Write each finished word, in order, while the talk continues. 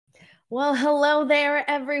Well, hello there,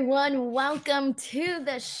 everyone. Welcome to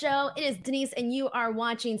the show. It is Denise, and you are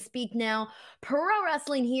watching Speak Now Pro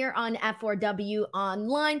Wrestling here on F4W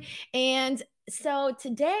Online. And so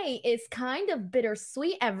today is kind of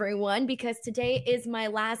bittersweet, everyone, because today is my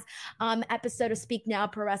last episode of Speak Now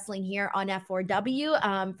Pro Wrestling here on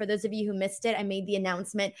F4W. For those of you who missed it, I made the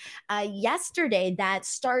announcement yesterday that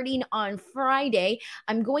starting on Friday,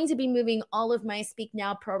 I'm going to be moving all of my Speak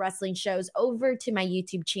Now Pro Wrestling shows over to my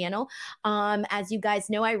YouTube channel. As you guys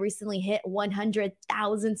know, I recently hit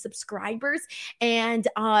 100,000 subscribers. And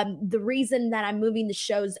the reason that I'm moving the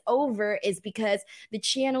shows over is because the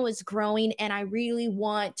channel is growing and I really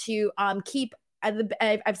want to keep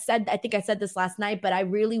I've said, I think I said this last night, but I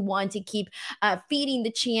really want to keep feeding the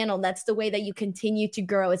channel. That's the way that you continue to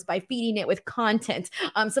grow, is by feeding it with content.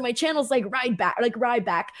 So my channel's like ride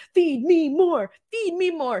back, feed me more.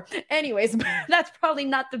 Anyways, that's probably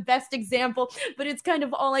not the best example, but it's kind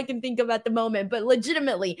of all I can think of at the moment. But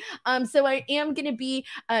legitimately, so I am going to be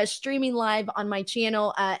streaming live on my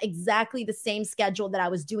channel, exactly the same schedule that I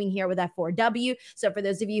was doing here with F4W. So for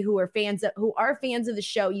those of you who are fans of the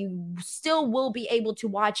show, you still will be able to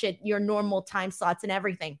watch it your normal time slots and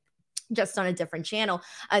everything, just on a different channel.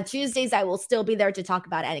 Tuesdays, I will still be there to talk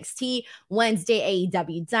about NXT. Wednesday,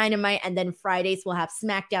 AEW Dynamite. And then Fridays, we'll have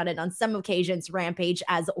SmackDown, and on some occasions, Rampage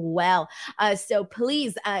as well. So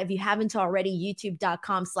please, if you haven't already,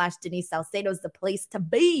 youtube.com/Denise Salcedo is the place to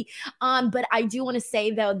be. But I do want to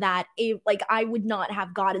say, though, that I would not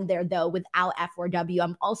have gotten there, though, without F4W.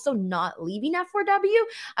 I'm also not leaving F4W.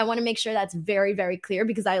 I want to make sure that's very, very clear,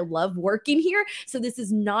 because I love working here. So this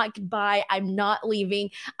is not goodbye. I'm not leaving.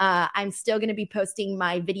 I'm still going to be posting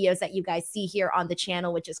my videos that you guys see here on the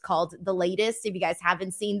channel, which is called The Latest. If you guys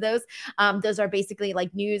haven't seen those are basically like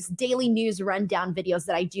daily news rundown videos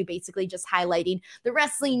that I do, basically just highlighting the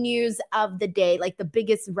wrestling news of the day, like the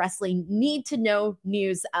biggest wrestling need to know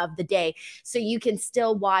news of the day. So you can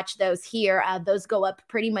still watch those here. Those go up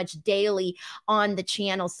pretty much daily on the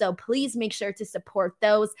channel. So please make sure to support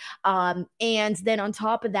those. And then on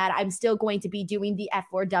top of that, I'm still going to be doing the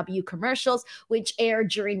F4W commercials, which air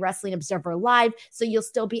during Wrestling Observer Live. So you'll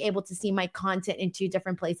still be able to see my content in two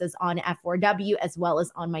different places, on F4W as well as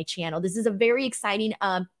on my channel. This is a very exciting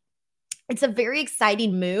it's a very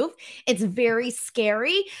exciting move. It's very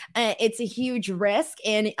scary. It's a huge risk,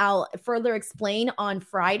 and I'll further explain on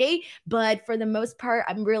Friday. But for the most part,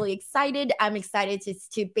 I'm really excited. I'm excited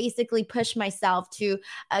to basically push myself to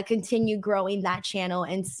continue growing that channel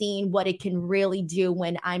and seeing what it can really do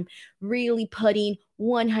when I'm really putting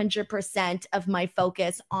 100% of my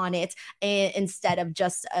focus on it, instead of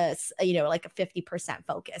just like a 50%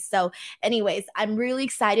 focus. So anyways, I'm really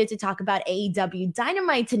excited to talk about AEW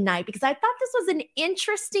Dynamite tonight, because I thought this was an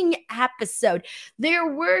interesting episode. There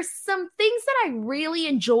were some things that I really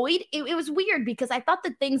enjoyed. It was weird, because I thought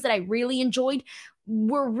the things that I really enjoyed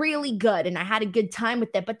were really good and I had a good time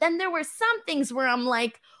with it. But then there were some things where I'm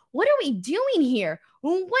like, what are we doing here?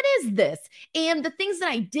 What is this? And the things that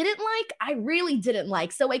I didn't like, I really didn't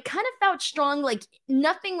like. So I kind of felt strong, like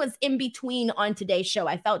nothing was in between on today's show.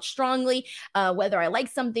 I felt strongly whether I like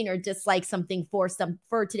something or dislike something for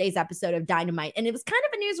today's episode of Dynamite. And it was kind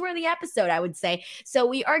of a newsworthy episode, I would say. So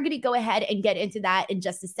we are going to go ahead and get into that in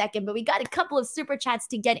just a second. But we got a couple of super chats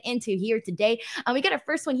to get into here today. We got our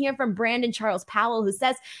first one here from Brandon Charles Powell, who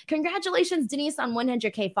says, "Congratulations, Denise, on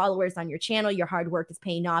 100K followers on your channel. Your hard work is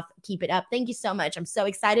paying off. Keep it up." Thank you so much. I'm so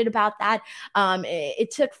excited about that.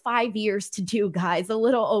 It took 5 years to do, guys, a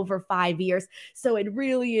little over 5 years. So it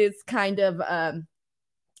really is kind of,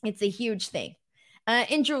 it's a huge thing.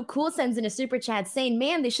 Andrew Cool sends in a super chat saying,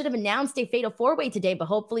 "Man, they should have announced a fatal four-way today, but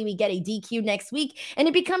hopefully we get a DQ next week and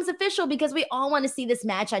it becomes official, because we all want to see this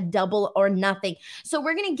match at Double or Nothing." So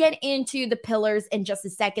we're going to get into the pillars in just a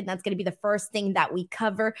second. That's going to be the first thing that we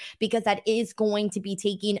cover, because that is going to be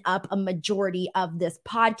taking up a majority of this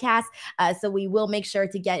podcast. So we will make sure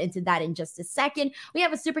to get into that in just a second. We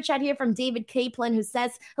have a super chat here from David Kaplan, who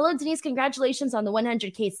says, "Hello, Denise. Congratulations on the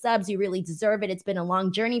 100K subs. You really deserve it. It's been a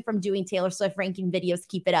long journey from doing Taylor Swift ranking videos.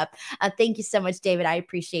 Keep it up." Thank you so much, David. I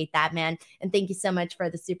appreciate that, man. And thank you so much for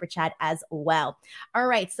the super chat as well. All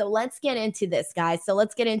right, so let's get into this, guys. So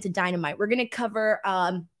let's get into Dynamite. We're going to cover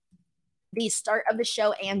the start of the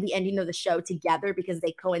show and the ending of the show together, because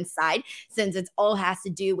they coincide, since it all has to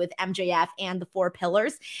do with MJF and the four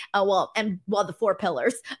pillars. The four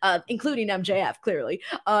pillars, including MJF, clearly.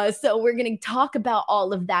 So we're going to talk about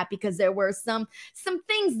all of that, because there were some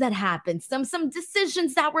things that happened, some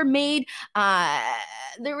decisions that were made.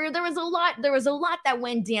 There was a lot that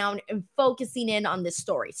went down, and focusing in on this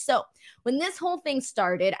story. So when this whole thing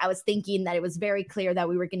started, I was thinking that it was very clear that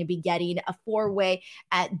we were going to be getting a 4-way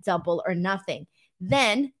at Double or Nothing.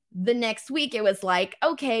 Then the next week, it was like,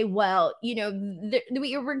 okay, well,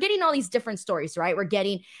 we're getting all these different stories, right?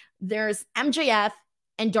 There's MJF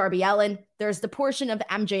and Darby Allin. There's the portion of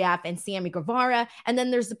MJF and Sammy Guevara. And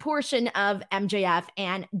then there's the portion of MJF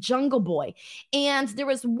and Jungle Boy. And there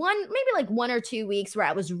was maybe 1 or 2 weeks where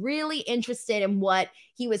I was really interested in what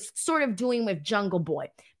he was sort of doing with Jungle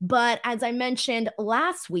Boy. But as I mentioned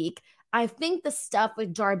last week, I think the stuff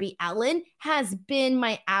with Darby Allin has been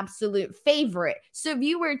my absolute favorite. So if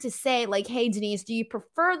you were to say, hey, Denise, do you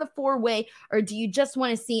prefer the 4-way or do you just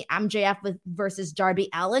want to see MJF versus Darby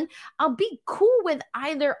Allin? I'll be cool with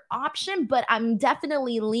either option, but I'm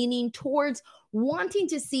definitely leaning towards wanting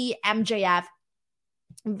to see MJF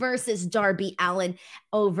versus Darby Allin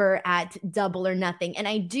over at Double or Nothing. And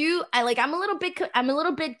I'm a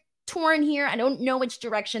little bit torn here. I don't know which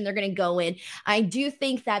direction they're going to go in. I do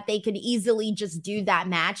think that they could easily just do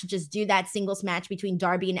that singles match between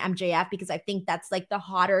Darby and MJF, because I think that's the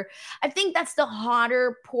hotter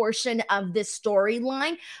portion of this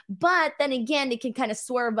storyline. But then again, they can kind of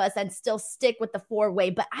swerve us and still stick with the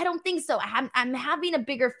 4-way. But I don't think so. I'm having a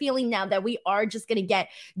bigger feeling now that we are just going to get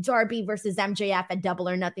Darby versus MJF at Double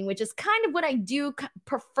or Nothing, which is kind of what I do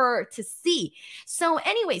prefer to see. So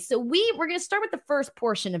anyway, we're going to start with the first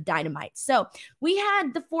portion of Dynamite. So we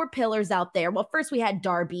had the 4 pillars out there. Well, first we had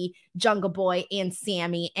Darby, Jungle Boy, and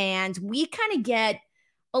Sammy, and we kind of get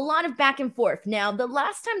a lot of back and forth. Now, the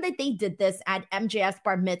last time that they did this at MJF's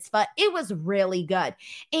Bar Mitzvah, it was really good.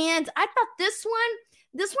 And I thought this one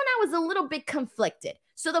I was a little bit conflicted.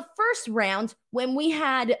 So the first round, when we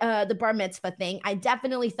had the Bar Mitzvah thing, I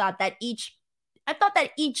definitely thought that each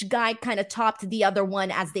guy kind of topped the other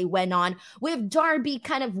one as they went on, with Darby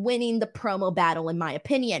kind of winning the promo battle, in my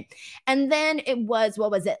opinion. And then it was,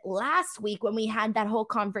 last week when we had that whole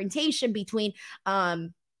confrontation between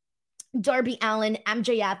Darby Allin,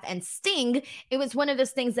 MJF, and Sting. It was one of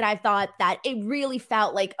those things that I thought that it really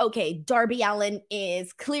felt like, okay, Darby Allin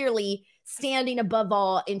is clearly standing above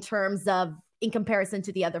all in comparison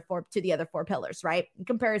to the other four pillars, right? In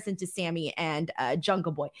comparison to Sammy and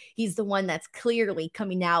Jungle Boy, he's the one that's clearly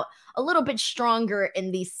coming out a little bit stronger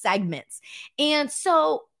in these segments. And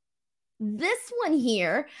so this one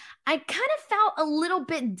here, I kind of felt a little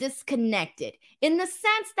bit disconnected in the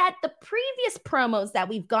sense that the previous promos that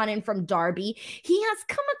we've gotten from Darby, he has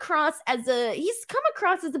come across as a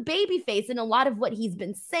babyface in a lot of what he's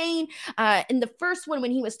been saying. In the first one,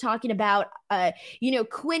 when he was talking about,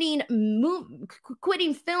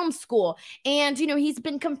 quitting film school, and he's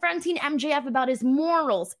been confronting MJF about his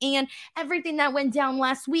morals and everything that went down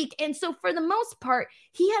last week. And so, for the most part,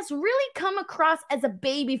 he has really come across as a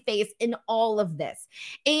babyface in all of this.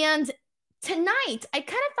 And tonight, I kind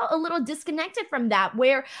of felt a little disconnected from that,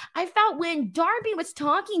 where I felt when Darby was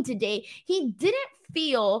talking today, he didn't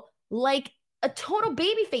feel like a total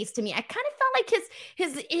babyface to me. I kind of felt like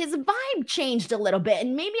his vibe changed a little bit,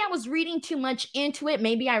 and maybe I was reading too much into it.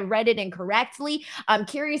 Maybe I read it incorrectly. I'm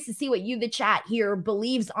curious to see what you, the chat here,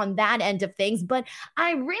 believes on that end of things, but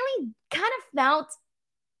I really kind of felt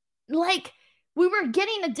like we were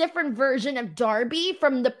getting a different version of Darby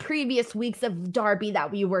from the previous weeks of Darby that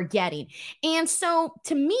we were getting. And so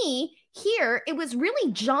to me, here, it was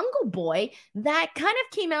really Jungle Boy that kind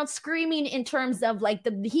of came out screaming in terms of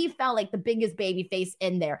he felt like the biggest baby face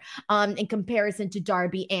in there in comparison to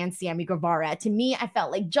Darby and Sammy Guevara. To me, I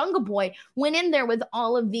felt like Jungle Boy went in there with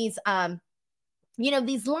all of these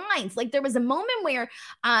these lines. Like, there was a moment where,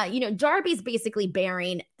 Darby's basically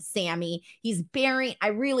burying Sammy. I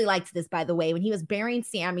really liked this, by the way, when he was burying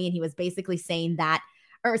Sammy and he was basically saying that,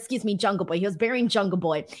 Jungle Boy. He was burying Jungle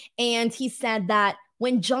Boy. And he said that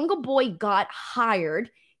when Jungle Boy got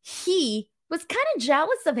hired, he was kind of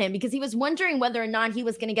jealous of him because he was wondering whether or not he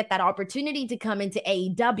was going to get that opportunity to come into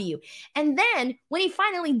AEW. And then when he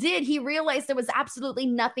finally did, he realized there was absolutely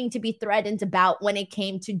nothing to be threatened about when it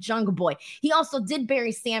came to Jungle Boy. He also did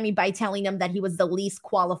bury Sammy by telling him that he was the least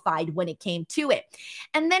qualified when it came to it.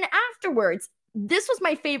 And then afterwards, this was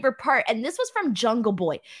my favorite part, and this was from Jungle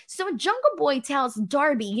Boy. So Jungle Boy tells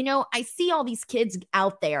Darby, I see all these kids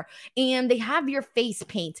out there and they have your face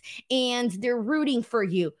paint and they're rooting for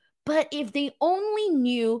you. But if they only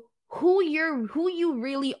knew who you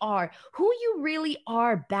really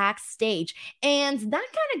are backstage. And that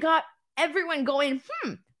kind of got everyone going,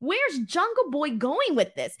 where's Jungle Boy going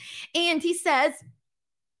with this? And he says,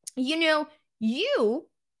 you're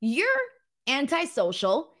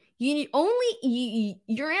antisocial.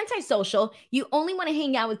 you're antisocial. You only want to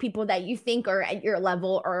hang out with people that you think are at your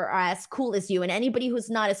level or are as cool as you. And anybody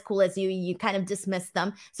who's not as cool as you kind of dismiss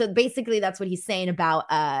them. So basically, that's what he's saying about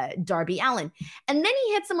Darby Allin. And then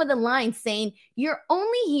he hits him with a line saying, "You're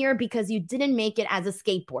only here because you didn't make it as a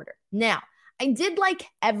skateboarder." Now, I did like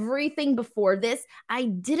everything before this. I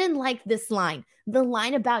didn't like this line. The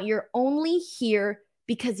line about "you're only here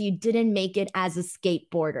because you didn't make it as a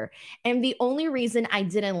skateboarder." And the only reason I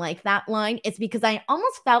didn't like that line is because I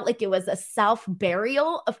almost felt like it was a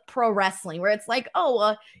self-burial of pro wrestling, where it's like,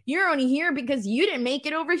 "Oh, you're only here because you didn't make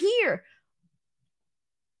it over here."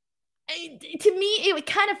 To me, it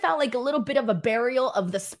kind of felt like a little bit of a burial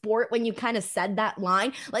of the sport when you kind of said that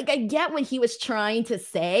line. Like, I get what he was trying to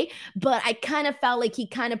say, but I kind of felt like he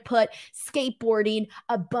kind of put skateboarding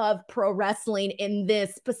above pro wrestling in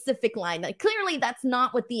this specific line. Like, clearly that's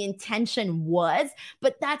not what the intention was,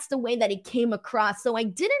 but that's the way that it came across. So I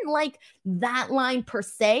didn't like that line per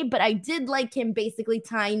se, but I did like him basically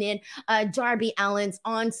tying in Darby Allin's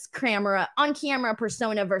on camera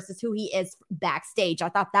persona versus who he is backstage. I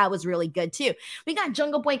thought that was really good too. We got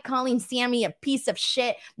Jungle Boy calling Sammy a piece of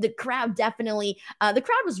shit. The crowd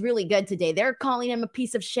was really good today. They're calling him a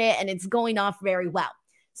piece of shit, and it's going off very well.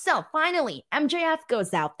 So finally, MJF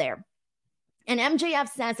goes out there. And MJF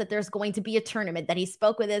says that there's going to be a tournament, that he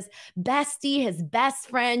spoke with his bestie, his best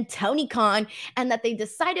friend, Tony Khan, and that they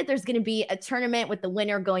decided there's going to be a tournament with the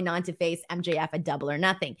winner going on to face MJF at Double or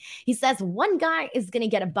Nothing. He says one guy is going to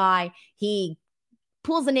get a bye. He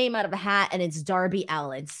pulls a name out of a hat, and it's Darby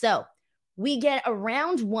Allin. So we get a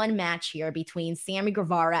round one match here between Sammy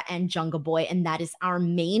Guevara and Jungle Boy, and that is our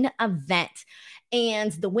main event.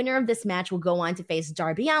 And the winner of this match will go on to face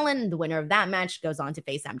Darby Allin, and the winner of that match goes on to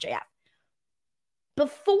face MJF.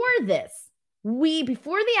 Before the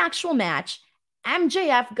actual match,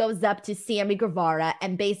 MJF goes up to Sammy Guevara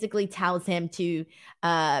and basically tells him to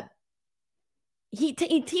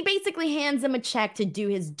he basically hands him a check to do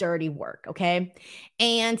his dirty work, okay?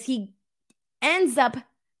 And he ends up,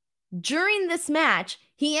 during this match,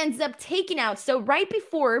 he ends up taking out, so right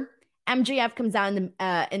before MJF comes out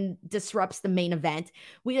and disrupts the main event,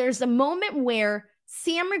 there's a moment where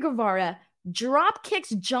Sammy Guevara drop kicks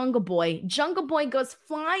Jungle Boy. Jungle Boy goes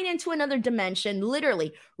flying into another dimension,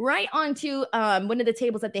 literally right onto one of the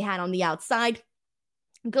tables that they had on the outside.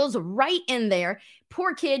 Goes right in there.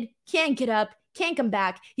 Poor kid can't get up, can't come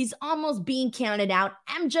back. He's almost being counted out.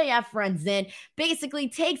 MJF runs in, basically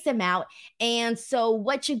takes him out. And so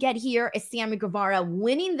what you get here is Sammy Guevara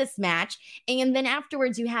winning this match. And then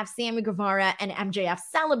afterwards, you have Sammy Guevara and MJF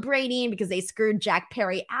celebrating because they screwed Jack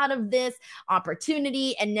Perry out of this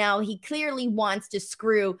opportunity. And now he clearly wants to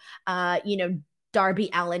screw, Darby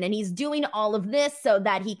Allin. And he's doing all of this so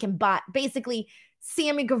that he can basically,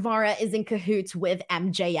 Sammy Guevara is in cahoots with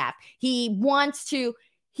MJF. He wants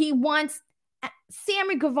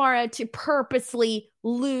Sammy Guevara to purposely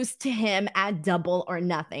lose to him at Double or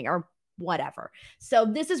Nothing or whatever. So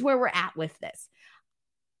this is where we're at with this.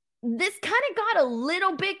 This kind of got a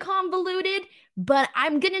little bit convoluted, but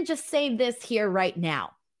I'm going to just say this here right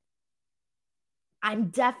now. I'm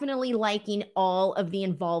definitely liking all of the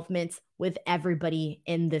involvements with everybody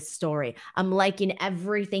in this story. I'm liking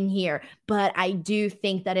everything here, but I do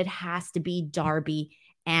think that it has to be Darby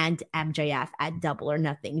and MJF at Double or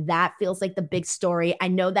Nothing. That feels like the big story. I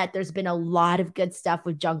know that there's been a lot of good stuff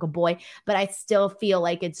with Jungle Boy, but I still feel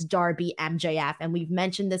like it's Darby, MJF. And we've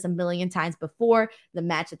mentioned this a million times before. The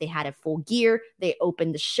match that they had at Full Gear, they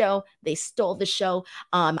opened the show, they stole the show.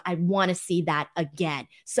 I want to see that again.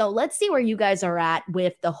 So let's see where you guys are at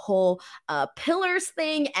with the whole Pillars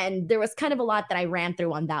thing. And there was kind of a lot that I ran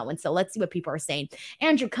through on that one. So let's see what people are saying.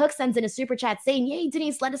 Andrew Cook sends in a super chat saying, "Yay,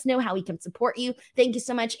 Denise, let us know how we can support you." Thank you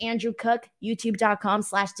so much, Andrew Cook,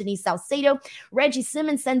 youtube.com/Denise Salcedo. Reggie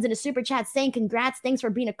Simmons sends in a super chat saying, "Congrats, thanks for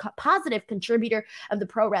being a positive contributor of the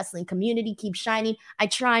pro wrestling community. Keep shining." I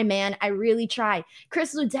try, man. I really try.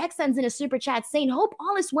 Chris Ludek sends in a super chat saying, "Hope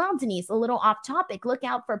all is well, Denise." A little off topic. Look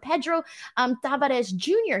out for Pedro Tavares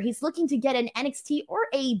Jr. He's looking to get an NXT or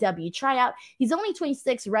AEW tryout. He's only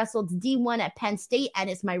 26, wrestled D1 at Penn State, and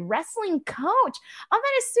is my wrestling coach. Oh,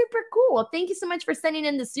 that is super cool. Well, thank you so much for sending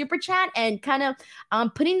in the super chat and kind of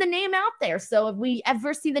putting the name out there. So if we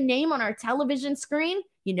ever see the name on our television screen,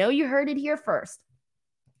 you know you heard it here first.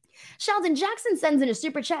 Sheldon Jackson sends in a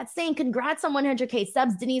super chat saying, "Congrats on 100K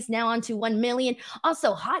subs, Denise, now on to 1 million.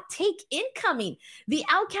 Also, hot take incoming. The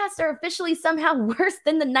Outcasts are officially somehow worse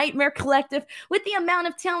than the Nightmare Collective. With the amount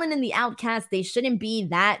of talent in the Outcasts, they shouldn't be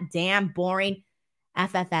that damn boring.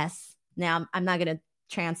 FFS." Now, I'm not going to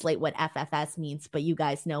translate what FFS means, but you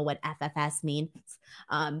guys know what FFS means.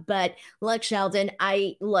 But look, Sheldon,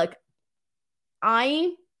 I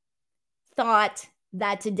thought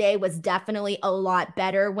that today was definitely a lot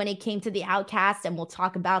better when it came to the Outcast, and we'll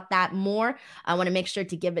talk about that more. I want to make sure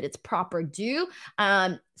to give it its proper due.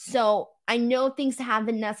 So I know things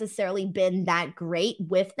haven't necessarily been that great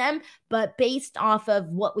with them, but based off of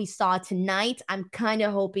what we saw tonight, I'm kind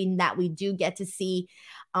of hoping that we do get to see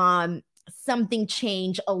something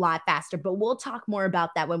change a lot faster, but we'll talk more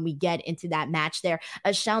about that when we get into that match there.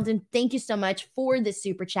 Sheldon, thank you so much for the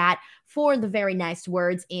super chat, for the very nice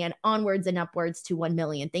words, and onwards and upwards to 1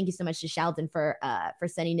 million. Thank you so much to Sheldon for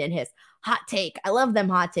sending in his hot take. I love them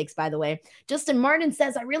hot takes, by the way. Justin Martin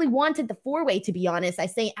says, I really wanted the 4-way, to be honest. I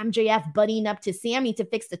say MJF buddying up to Sammy to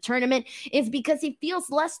fix the tournament is because he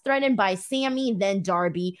feels less threatened by Sammy than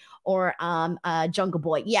Darby or Jungle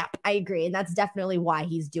Boy. Yep, I agree. And that's definitely why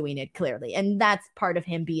he's doing it, clearly. And that's part of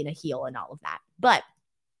him being a heel and all of that. But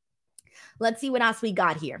let's see what else we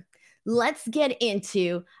got here. Let's get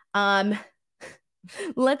into the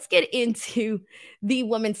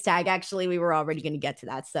women's tag. Actually, we were already going to get to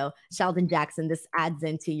that. So Sheldon Jackson, this adds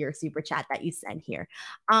into your super chat that you sent here.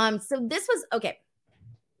 So this was, okay.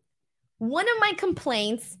 One of my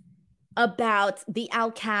complaints about the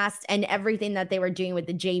Outcast and everything that they were doing with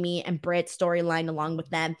the Jamie and Britt storyline along with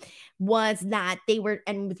them was that they were,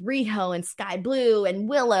 and with Riho and Sky Blue and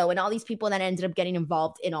Willow and all these people that ended up getting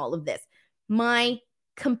involved in all of this. My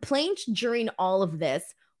complaint during all of this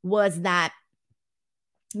was that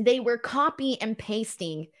they were copy and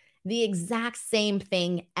pasting the exact same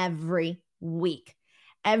thing every week.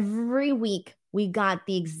 Every week we got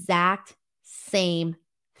the exact same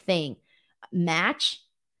thing. Match,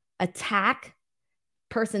 attack,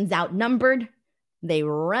 person's outnumbered, they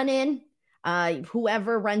run in,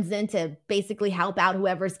 whoever runs in to basically help out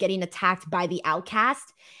whoever's getting attacked by the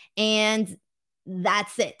Outcast, and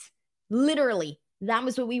that's it. Literally, that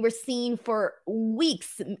was what we were seeing for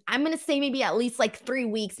weeks. I'm going to say maybe at least like 3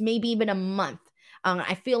 weeks, maybe even a month.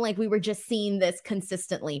 I feel like we were just seeing this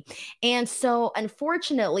consistently. And so,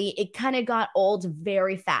 unfortunately, it kind of got old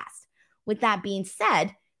very fast. With that being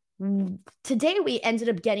said, today we ended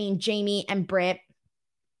up getting Jamie and Britt.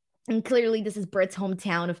 And clearly, this is Britt's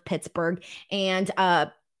hometown of Pittsburgh. And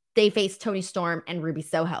they faced Toni Storm and Ruby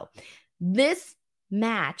Soho. This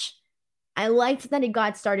match, I liked that it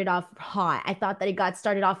got started off hot. I thought that it got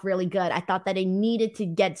started off really good. I thought that it needed to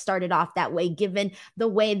get started off that way, given the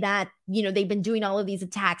way that, you know, they've been doing all of these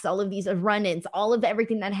attacks, all of these run-ins, all of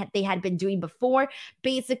everything that they had been doing before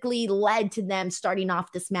basically led to them starting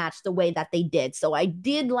off this match the way that they did. So I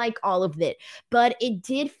did like all of it, but it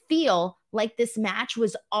did feel like this match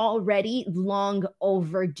was already long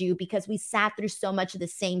overdue because we sat through so much of the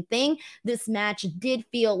same thing. This match did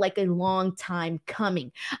feel like a long time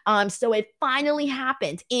coming. So it finally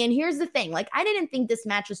happened. And here's the thing, like, I didn't think this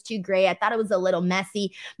match was too great. I thought it was a little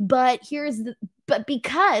messy, but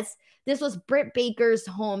because this was Britt Baker's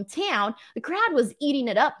hometown, the crowd was eating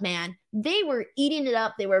it up, man. They were eating it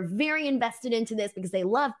up. They were very invested into this because they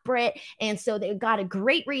love Britt. And so they got a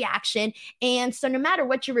great reaction. And so no matter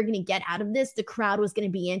what you were going to get out of this, the crowd was going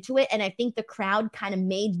to be into it. And I think the crowd kind of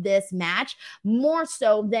made this match more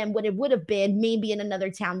so than what it would have been maybe in another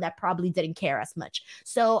town that probably didn't care as much.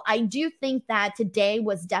 So I do think that today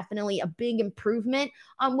was definitely a big improvement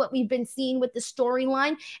on what we've been seeing with the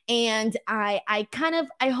storyline. And I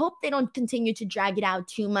hope they don't continue to drag it out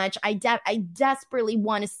too much. I desperately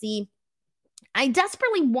want to see,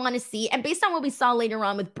 and based on what we saw later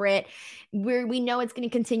on with Britt, we know it's going to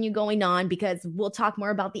continue going on because we'll talk more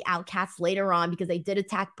about the Outcasts later on because they did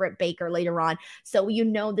attack Britt Baker later on. So, you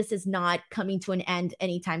know, this is not coming to an end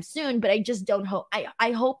anytime soon, but I just don't hope,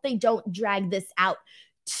 I hope they don't drag this out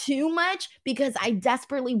too much because I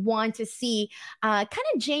desperately want to see kind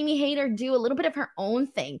of Jamie Hayter do a little bit of her own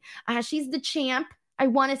thing. She's the champ. I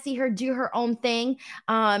want to see her do her own thing.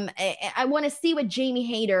 I want to see what Jamie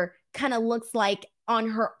Hayter kind of looks like on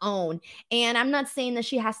her own. And I'm not saying that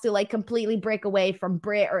she has to like completely break away from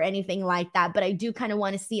Britt or anything like that, but I do kind of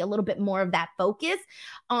want to see a little bit more of that focus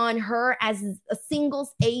on her as a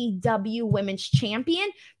singles AEW women's champion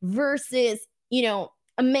versus, you know,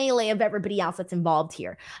 a melee of everybody else that's involved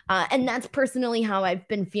here. And that's personally how I've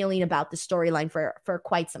been feeling about the storyline for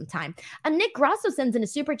quite some time. Nick Grosso sends in a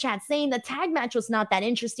super chat saying the tag match was not that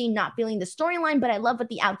interesting, not feeling the storyline, but I love what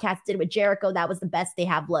the Outcasts did with Jericho. That was the best they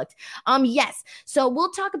have looked. Yes. So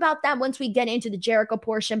we'll talk about that once we get into the Jericho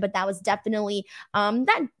portion, but that was definitely,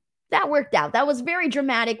 that worked out. That was very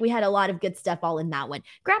dramatic. We had a lot of good stuff all in that one.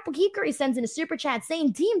 Grapple Geekery sends in a super chat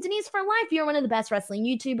saying, Team Denise for life. You're one of the best wrestling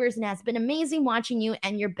YouTubers and has been amazing watching you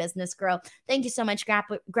and your business grow. Thank you so much,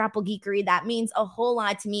 Grapple Geekery. That means a whole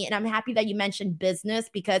lot to me. And I'm happy that you mentioned business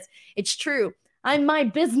because it's true. I'm my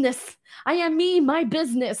business. I am me, my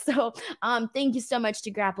business. So thank you so much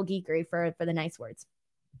to Grapple Geekery for the nice words.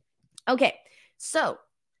 Okay, so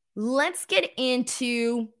let's get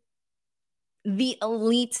into the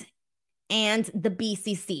Elite and the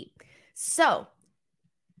BCC. So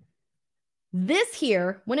this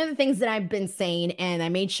here, one of the things that I've been saying, and I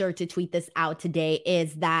made sure to tweet this out today,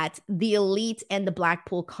 is that the Elite and the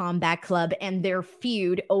Blackpool Combat Club and their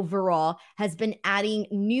feud overall has been adding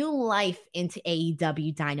new life into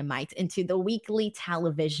AEW Dynamite, into the weekly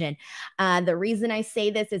television. The reason I say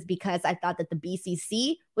this is because I thought that the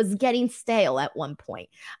BCC was getting stale at one point.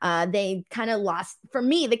 They kind of lost, for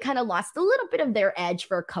me, they kind of lost a little bit of their edge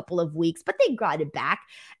for a couple of weeks, but they got it back.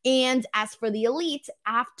 And as for the Elite,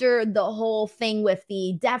 after the whole thing with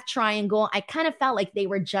the Death Triangle, I kind of felt like they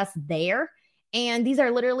were just there. And these are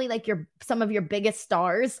literally like some of your biggest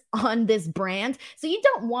stars on this brand. So you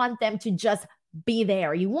don't want them to just be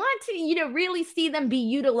there. You want to, really see them be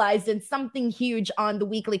utilized in something huge on the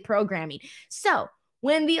weekly programming. So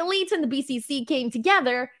when the Elite and the BCC came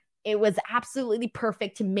together, it was absolutely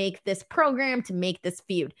perfect to make this program, to make this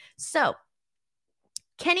feud. So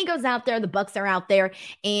Kenny goes out there, the Bucks are out there,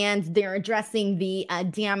 and they're addressing the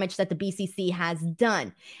damage that the BCC has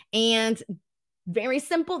done. And very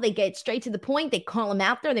simple, they get straight to the point. They call him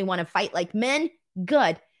out there. They want to fight like men.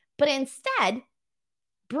 Good. But instead,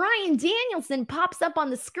 Bryan Danielson pops up on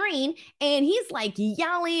the screen and he's like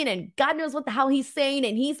yelling and God knows what the hell he's saying.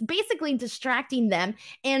 And he's basically distracting them.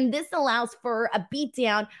 And this allows for a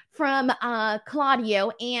beatdown from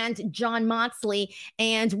Claudio and Jon Moxley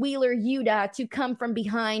and Wheeler Yuta to come from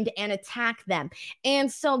behind and attack them. And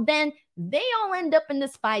so then they all end up in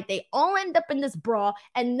this fight. They all end up in this brawl.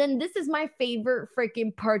 And then this is my favorite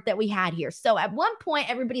freaking part that we had here. So at one point,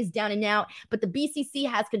 everybody's down and out, but the BCC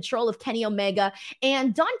has control of Kenny Omega.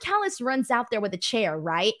 And Don Callis runs out there with a chair,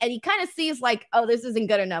 right? And he kind of sees like, oh, this isn't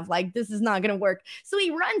good enough. Like, this is not going to work. So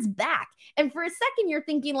he runs back. And for a second, you're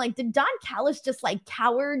thinking like, did Don Callis just like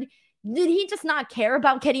coward? Did he just not care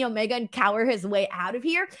about Kenny Omega and cower his way out of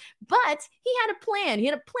here? But he had a plan. He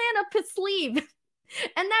had a plan up his sleeve.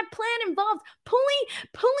 And that plan involved pulling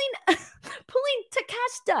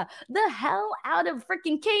Takeshita the hell out of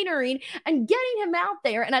freaking catering and getting him out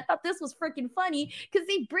there. And I thought this was freaking funny because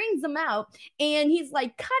he brings him out and he's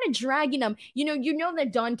like kind of dragging him. You know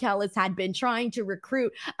that Don Callis had been trying to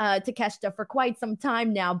recruit Takeshita for quite some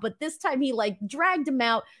time now, but this time he like dragged him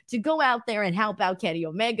out to go out there and help out Kenny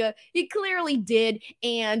Omega. He clearly did.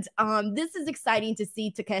 And this is exciting to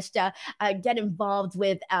see Takeshita get involved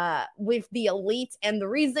with the Elite. And the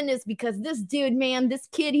reason is because this dude, man, this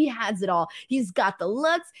kid, he has it all. He's got the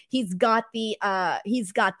looks. He's got the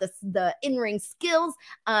in-ring skills.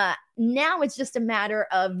 Now it's just a matter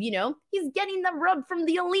of, he's getting the rub from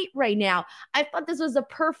the Elite right now. I thought this was a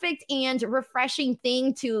perfect and refreshing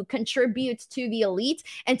thing to contribute to the Elite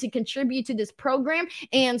and to contribute to this program.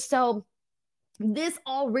 And so this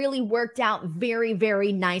all really worked out very,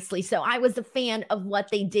 very nicely. So I was a fan of what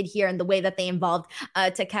they did here and the way that they involved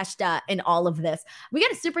Takeshita in all of this. We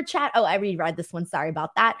got a super chat. Oh, I already read this one. Sorry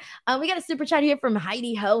about that. We got a super chat here from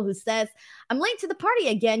Heidi Ho who says, I'm late to the party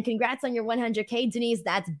again. Congrats on your 100K, Denise.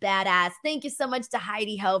 That's badass. Thank you so much to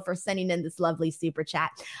Heidi Ho for sending in this lovely super chat.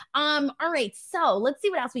 All right, so let's see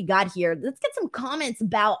what else we got here. Let's get some comments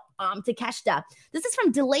about Takeshita. This is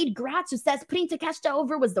from Delayed Gratz who says putting Takeshita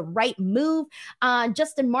over was the right move.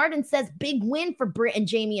 Justin Martin says big win for Britt and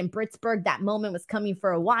Jamie in Britsburg. That moment was coming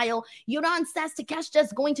for a while. Yodan says Takeshita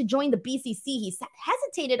is going to join the BCC. He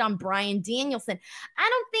hesitated on Bryan Danielson. I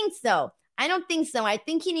don't think so. I don't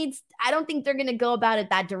think they're going to go about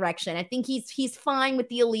it that direction. I think he's fine with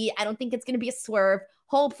the Elite. I don't think it's going to be a swerve.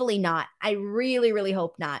 Hopefully not. I really, really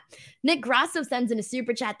hope not. Nick Grasso sends in a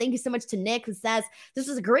super chat. Thank you so much to Nick who says, this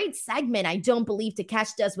was a great segment. I don't believe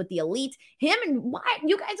Takeshita's with the Elite. Him and what?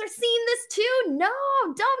 You guys are seeing this too? No,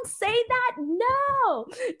 don't say that. No.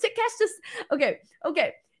 Takeshita's, okay.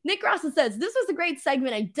 Nick Grasso says, this was a great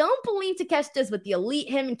segment. I don't believe Takeshita's with the Elite.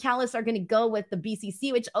 Him and Callis are going to go with the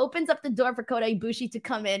BCC, which opens up the door for Kota Ibushi to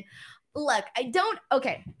come in. Look,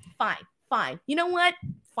 okay, fine. You know what?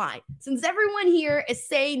 Fine. Since everyone here is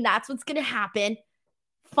saying that's what's going to happen,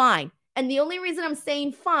 fine. And the only reason I'm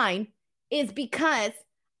saying fine is because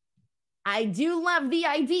I do love the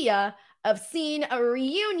idea of seeing a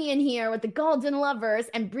reunion here with the Golden Lovers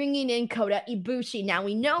and bringing in Kota Ibushi. Now,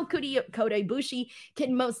 we know Kota Ibushi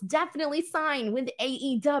can most definitely sign with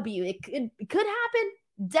AEW. It could happen.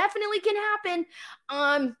 Definitely can happen.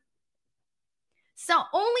 So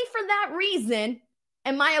only for that reason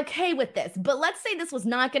am I okay with this. But let's say this was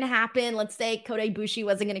not going to happen. Let's say Kota Ibushi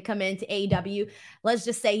wasn't going to come into AEW. Let's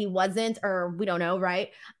just say he wasn't, or we don't know,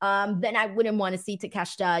 right? Then I wouldn't want to see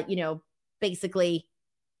Takeshita, basically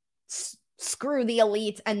screw the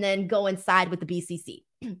Elite and then go inside with the BCC.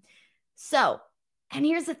 So, and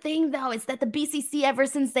here's the thing though, is that the BCC, ever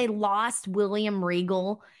since they lost William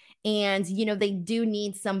Regal, and, they do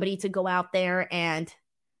need somebody to go out there and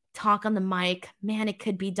talk on the mic. Man, it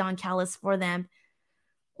could be Don Callis for them.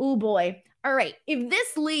 Oh boy. All right. If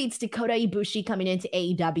this leads to Kota Ibushi coming into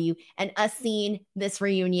AEW and us seeing this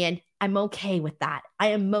reunion, I'm okay with that.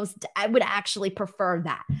 I would actually prefer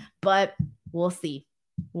that, but we'll see.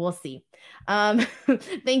 We'll see. Thank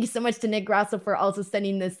you so much to Nick Grasso for also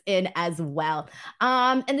sending this in as well.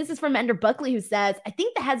 And this is from Ender Buckley, who says, I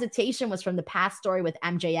think the hesitation was from the past story with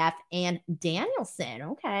MJF and Danielson.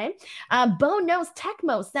 Okay. Bo Knows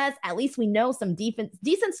Tecmo says, at least we know some decent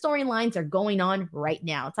storylines are going on right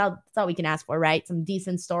now. That's all we can ask for, right? Some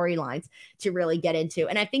decent storylines to really get into.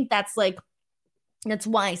 And I think that's why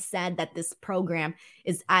I said that this program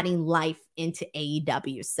is adding life into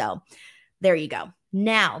AEW. So there you go.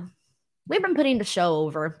 Now, we've been putting the show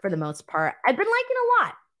over for the most part. I've been liking a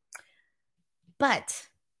lot. But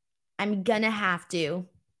I'm going to have to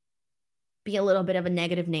be a little bit of a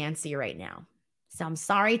negative Nancy right now. So I'm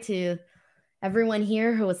sorry to everyone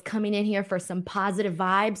here who was coming in here for some positive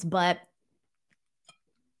vibes, but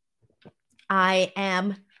I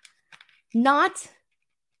am not,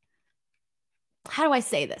 how do I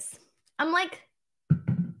say this?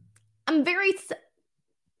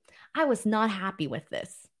 I was not happy with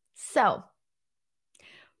this. So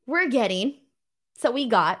we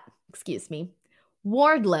got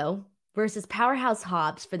Wardlow versus Powerhouse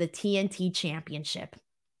Hobbs for the TNT Championship.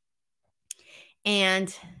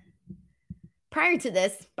 And prior to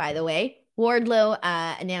this, by the way, Wardlow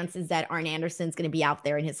announces that Arn Anderson's going to be out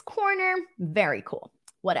there in his corner. Very cool.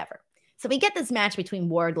 Whatever. So we get this match between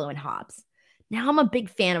Wardlow and Hobbs. Now, I'm a big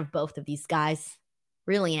fan of both of these guys.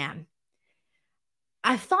 Really am.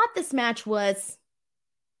 I thought this match was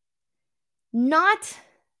not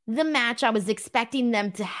the match I was expecting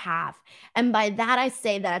them to have. And by that, I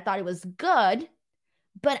say that I thought it was good,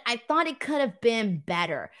 but I thought it could have been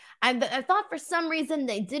better. I thought for some reason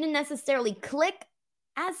they didn't necessarily click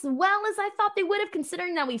as well as I thought they would have,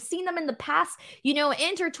 considering that we've seen them in the past,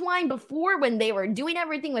 intertwined before when they were doing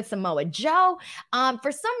everything with Samoa Joe.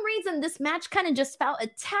 For some reason, this match kind of just felt a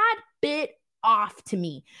tad bit off to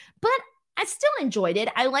me, but I still enjoyed it.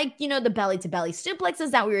 I liked, the belly-to-belly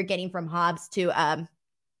suplexes that we were getting from Hobbs to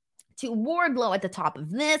Wardlow at the top of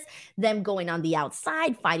this, them going on the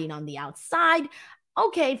outside, fighting on the outside.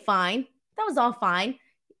 Okay, fine. That was all fine.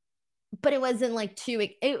 But it wasn't I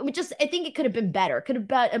think it could have been better. Could have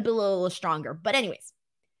been a little stronger. But anyways,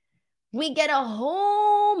 we get a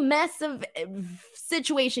whole mess of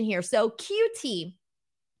situation here. So QT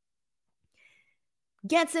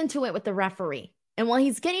gets into it with the referee. And while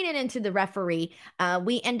he's getting it into the referee,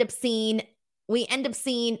 we end up seeing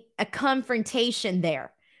a confrontation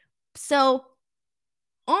there. So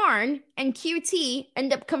Arn and QT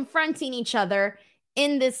end up confronting each other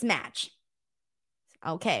in this match.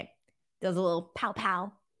 Okay. There's a little pow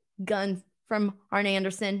pow gun from Arn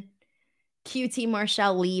Anderson. QT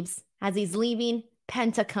Marshall leaves. As he's leaving,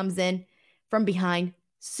 Penta comes in from behind,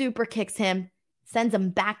 super kicks him, sends him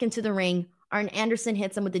back into the ring. Arn Anderson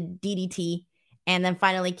hits him with the DDT. And then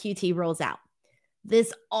finally, QT rolls out.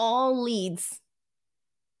 This all leads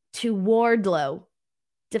to Wardlow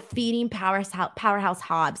defeating Powerhouse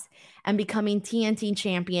Hobbs and becoming TNT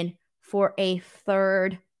champion for a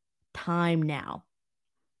third time now.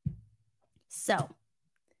 So,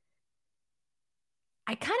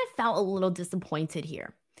 I kind of felt a little disappointed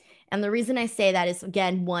here. And the reason I say that is,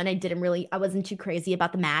 again, one, I wasn't too crazy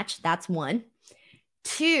about the match. That's one.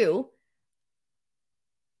 Two,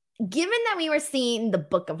 given that we were seeing the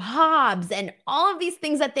Book of Hobbs and all of these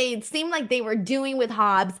things that they seemed like they were doing with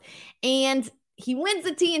Hobbs, and he wins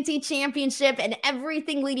the TNT championship and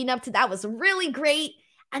everything leading up to that was really great.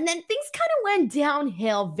 And then things kind of went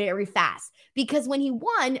downhill very fast, because when he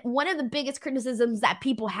won, one of the biggest criticisms that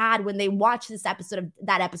people had when they watched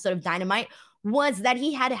that episode of Dynamite was that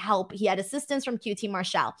he had help. He had assistance from QT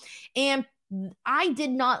Marshall. And I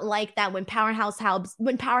did not like that when Powerhouse Hobbs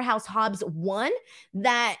won,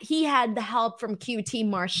 that he had the help from QT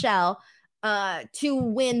Marshall to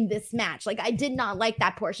win this match. Like, I did not like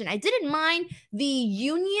that portion. I didn't mind the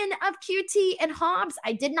union of QT and Hobbs.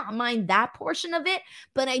 I did not mind that portion of it,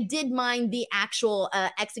 but I did mind the actual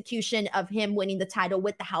execution of him winning the title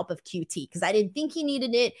with the help of QT, because I didn't think he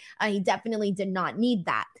needed it. He definitely did not need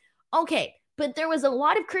that. Okay, but there was a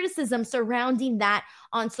lot of criticism surrounding that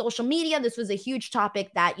on social media. This was a huge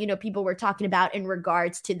topic that, people were talking about in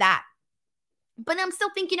regards to that. But I'm still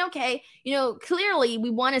thinking, okay, clearly we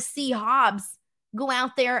want to see Hobbs go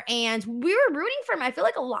out there, and we were rooting for him. I feel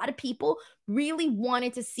like a lot of people really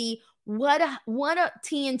wanted to see what a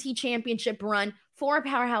TNT championship run for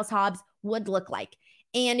Powerhouse Hobbs would look like.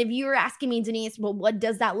 And if you were asking me, Denise, well, what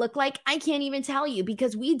does that look like? I can't even tell you,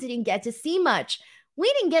 because we didn't get to see much.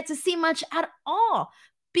 We didn't get to see much at all,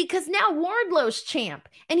 because now Wardlow's champ.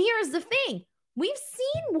 And here's the thing. We've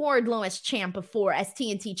seen Wardlow as champ before, as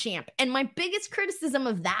TNT champ. And my biggest criticism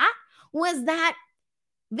of that was that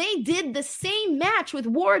they did the same match with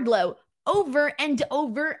Wardlow over and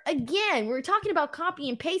over again. We were talking about copy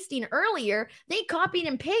and pasting earlier. They copied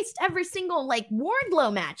and pasted every single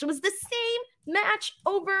Wardlow match. It was the same match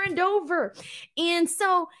over and over. And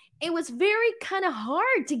so it was very kind of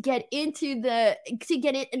hard to get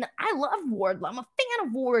it. And I love Wardlow. I'm a fan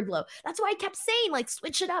of Wardlow. That's why I kept saying,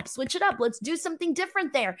 switch it up. Let's do something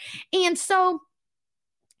different there. And so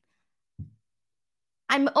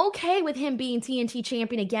I'm okay with him being TNT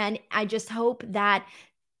champion again. I just hope that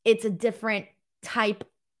it's a different type.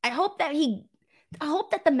 I hope that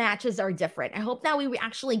the matches are different. I hope that we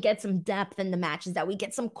actually get some depth in the matches, that we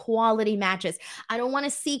get some quality matches. I don't want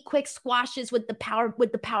to see quick squashes with the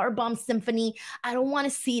Powerbomb Symphony. I don't want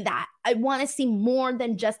to see that. I want to see more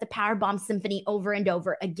than just the Powerbomb Symphony over and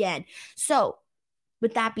over again. So,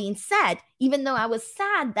 with that being said, even though I was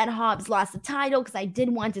sad that Hobbs lost the title, because I did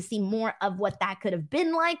want to see more of what that could have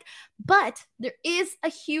been like, but there is a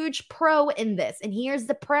huge pro in this. And here's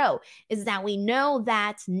the pro, is that we know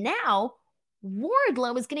that now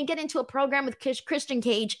Wardlow is going to get into a program with Christian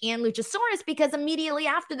Cage and Luchasaurus, because immediately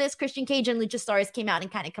after this, Christian Cage and Luchasaurus came out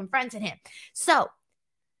and kind of confronted him. So,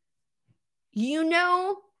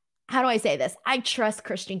 how do I say this? I trust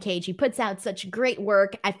Christian Cage. He puts out such great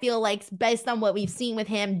work. I feel like, based on what we've seen with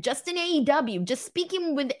him just in AEW, just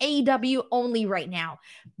speaking with AEW only right now,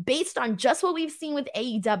 based on just what we've seen with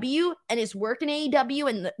AEW and his work in AEW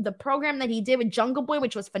and the program that he did with Jungle Boy,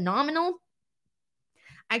 which was phenomenal,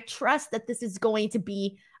 I trust that this is going to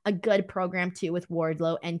be a good program too, with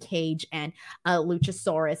Wardlow and Cage and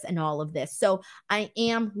Luchasaurus and all of this. So I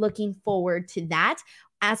am looking forward to that.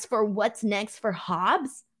 As for what's next for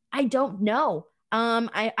Hobbs, I don't know.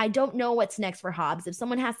 I don't know what's next for Hobbs. If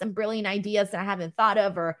someone has some brilliant ideas that I haven't thought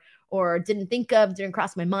of or didn't think of, didn't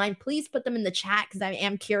cross my mind, please put them in the chat, because I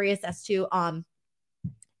am curious as to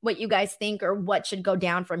what you guys think or what should go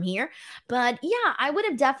down from here. But yeah, I would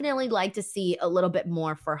have definitely liked to see a little bit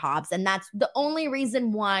more for Hobbs. And that's the only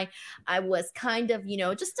reason why I was kind of,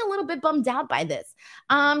 just a little bit bummed out by this.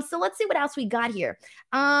 So let's see what else we got here.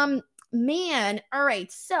 All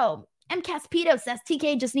right. So M. Caspito says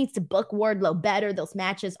TK just needs to book Wardlow better. Those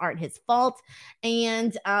matches aren't his fault.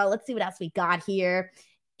 And let's see what else we got here.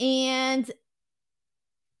 And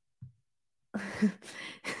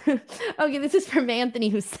okay, this is from Anthony,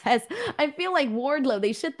 who says, I feel like Wardlow,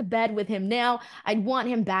 they shit the bed with him now. I'd want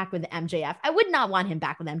him back with MJF. I would not want him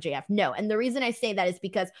back with MJF, no. And the reason I say that is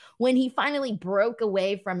because when he finally broke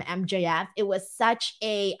away from MJF, it was such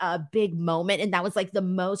a big moment, and that was the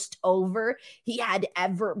most over he had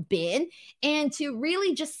ever been. And to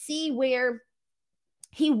really just see where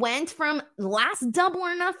he went from last Double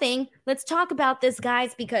or Nothing. Let's talk about this,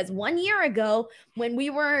 guys, because 1 year ago, when we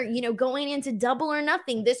were, going into Double or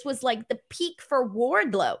Nothing, this was the peak for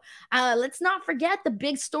Wardlow. Let's not forget the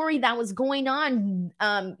big story that was going on,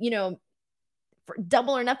 for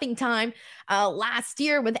Double or Nothing time last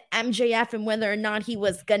year with MJF, and whether or not he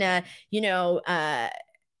was gonna,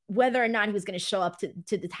 whether or not he was going to show up to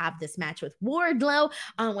have this match with Wardlow.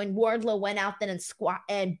 When Wardlow went out then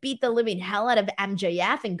and beat the living hell out of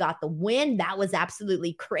MJF and got the win, that was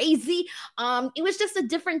absolutely crazy. It was just a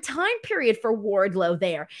different time period for Wardlow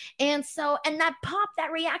there. And that pop,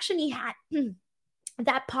 that reaction he had,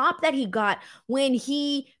 that pop that he got when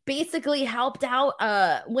he basically helped out,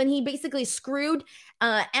 when he basically screwed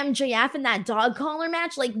MJF in that dog collar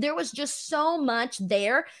match, there was just so much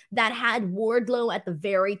there that had Wardlow at the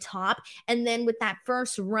very top. And then with that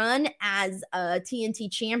first run as a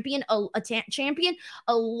TNT champion,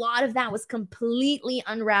 a lot of that was completely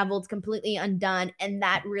unraveled, completely undone. And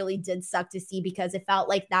that really did suck to see, because it felt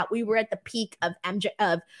like that we were at the peak of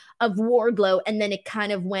of Wardlow, and then it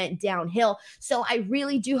kind of went downhill. So I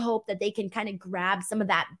really do hope that they can kind of grab some of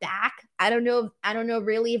that back. I don't know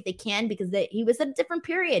really if they can, because he was at a different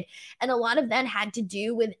period. And a lot of that had to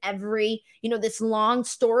do with this long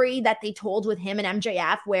story that they told with him and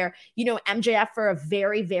MJF, where, MJF for a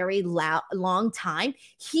very, very long time,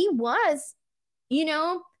 he was,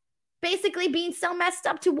 basically being so messed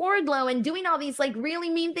up to Wardlow and doing all these like really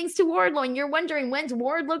mean things to Wardlow. And you're wondering, when's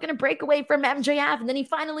Wardlow going to break away from MJF? And then he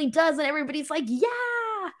finally does. And everybody's like, yeah.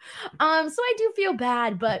 So I do feel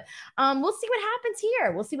bad, but we'll see what happens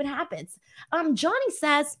here. We'll see what happens. Johnny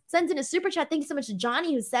sends in a super chat. Thank you so much to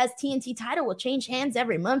Johnny, who says TNT title will change hands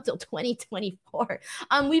every month till 2024.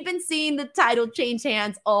 We've been seeing the title change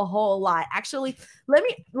hands a whole lot. Actually, let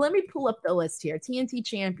me pull up the list here. TNT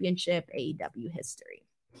Championship, AEW history.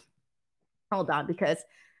 Hold on, because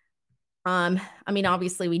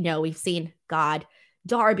obviously we've seen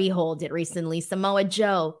Darby hold it recently, Samoa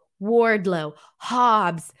Joe, Wardlow,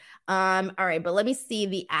 Hobbs. All right, but let me see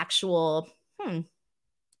the actual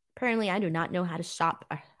apparently I do not know how to search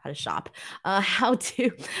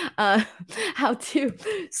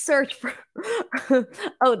for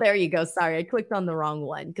oh, there you go. Sorry, I clicked on the wrong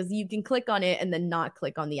one, because you can click on it and then not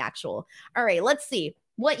click on the actual. All right, let's see.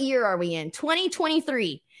 What year are we in?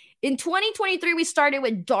 2023. In 2023, we started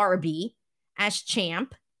with Darby as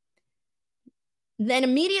champ. Then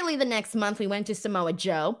immediately the next month, we went to Samoa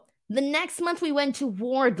Joe. The next month, we went to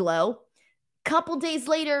Wardlow. Couple days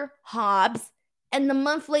later, Hobbs. And the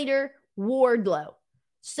month later, Wardlow.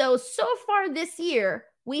 So far this year,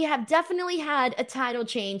 we have definitely had a title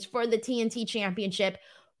change for the TNT Championship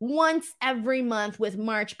once every month, with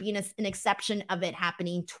March being an exception of it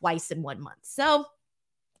happening twice in 1 month. So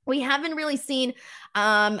we haven't really seen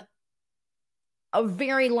a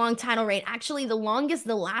very long title reign. Actually, the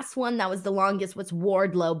last one that was the longest was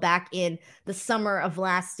Wardlow back in the summer of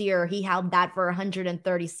last year. He held that for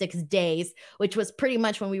 136 days, which was pretty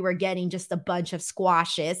much when we were getting just a bunch of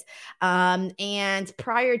squashes. And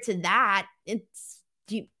prior to that, it's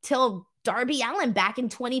till Darby Allin back in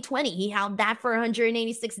 2020. He held that for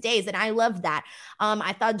 186 days, and I love that.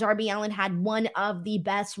 I thought Darby Allin had one of the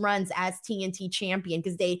best runs as TNT champion,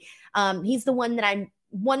 because he's the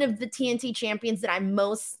one of the TNT champions that I'm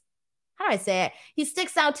most, how do I say it? He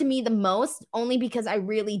sticks out to me the most, only because I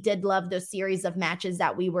really did love those series of matches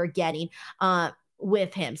that we were getting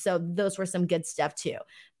with him. So those were some good stuff too.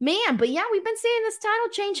 Man, but yeah, we've been seeing this title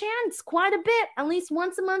change hands quite a bit, at least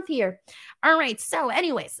once a month here. All right, so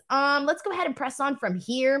anyways, let's go ahead and press on from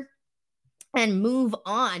here and move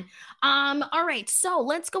on. All right, so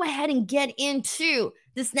let's go ahead and get into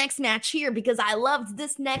this next match here, because I loved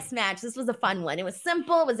this next match. This was a fun one. It was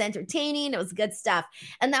simple, it was entertaining, it was good stuff.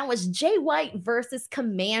 And that was Jay White versus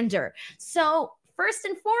Commander. So first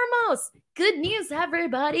and foremost, good news,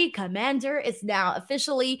 everybody. Commander is now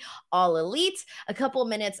officially All Elite. A couple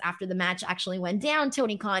minutes after the match actually went down,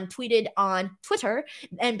 Tony Khan tweeted on Twitter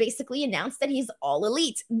and basically announced that he's All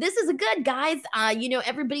Elite. This is good, guys.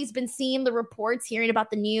 Everybody's been seeing the reports, hearing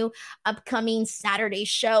about the new upcoming Saturday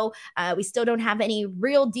show. We still don't have any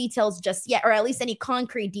real details just yet, or at least any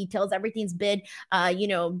concrete details. Everything's been,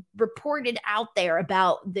 reported out there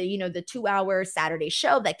about the 2-hour Saturday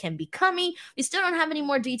show that can be coming. We still don't have any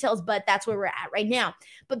more details, but that's where we're at right now.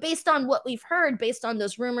 But based on what we've heard, based on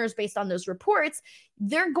those rumors, based on those reports,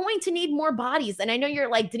 they're going to need more bodies. And I know you're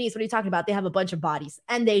like, Denise, what are you talking about? They have a bunch of bodies,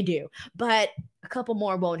 and they do. But a couple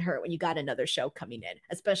more won't hurt when you got another show coming in,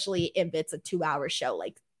 especially if it's a 2-hour show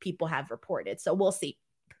like people have reported. So we'll see.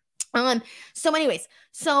 So anyways,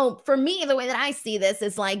 so for me, the way that I see this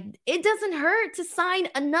is like, it doesn't hurt to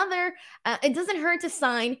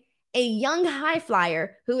sign a young high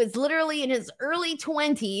flyer who is literally in his early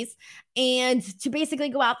 20s, and to basically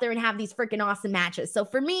go out there and have these freaking awesome matches. So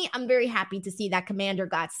for me, I'm very happy to see that Commander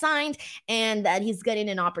got signed and that he's getting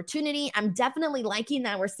an opportunity. I'm definitely liking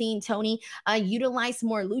that we're seeing Tony utilize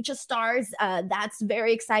more lucha stars. That's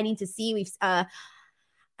very exciting to see.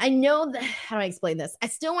 I know that, how do I explain this? I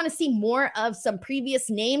still want to see more of some previous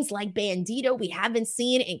names like Bandito. We haven't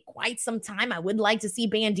seen in quite some time. I would like to see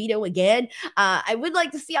Bandito again. I would like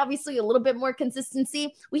to see, obviously, a little bit more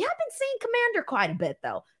consistency. We have been seeing Commander quite a bit,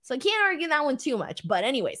 though, so I can't argue that one too much. But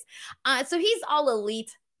anyways, so he's All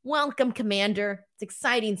Elite. Welcome, Commander. It's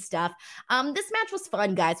exciting stuff. This match was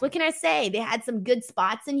fun, guys. What can I say? They had some good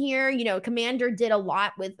spots in here. Commander did a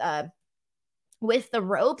lot with the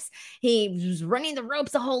ropes. He was running the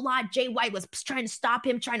ropes a whole lot. Jay White was trying to stop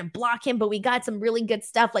him, trying to block him, but we got some really good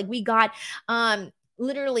stuff. Like we got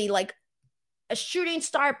literally like a shooting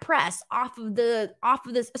star press off of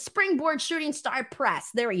this a springboard shooting star press.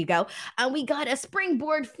 There you go. We got a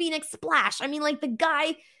springboard Phoenix splash. I mean, like the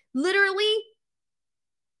guy literally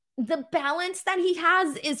the balance that he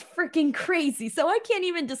has is freaking crazy. So I can't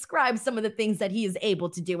even describe some of the things that he is able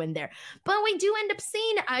to do in there. But we do end up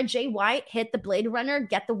seeing Jay White hit the Blade Runner,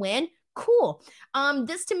 get the win. Cool.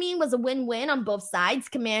 This to me was a win-win on both sides.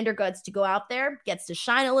 Commander gets to go out there, gets to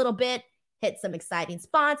shine a little bit, hit some exciting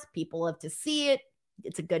spots. People love to see it.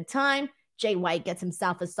 It's a good time. Jay White gets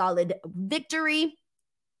himself a solid victory.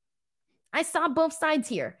 I saw both sides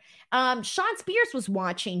here. Sean Spears was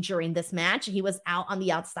watching during this match. He was out on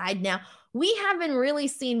the outside. Now, we haven't really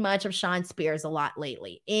seen much of Sean Spears a lot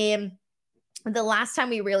lately. The last time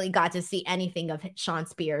we really got to see anything of Sean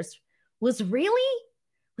Spears was it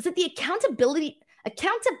the accountability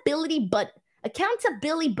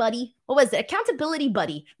buddy. What was it? Accountability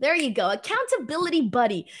buddy. There you go. Accountability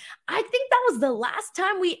buddy. I think that was the last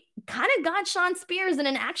time we kind of got Sean Spears in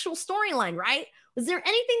an actual storyline, right? Was there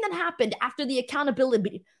anything that happened after the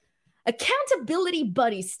accountability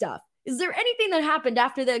buddy stuff? Is there anything that happened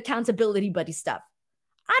after the accountability buddy stuff?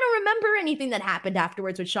 I don't remember anything that happened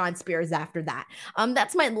afterwards with Sean Spears after that.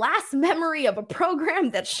 That's my last memory of a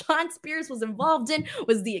program that Sean Spears was involved in,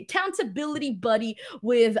 was the accountability buddy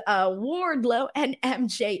with Wardlow and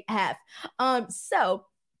MJF. So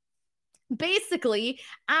basically,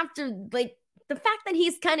 after like the fact that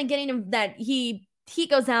he's kind of getting that he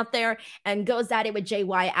goes out there and goes at it with Jay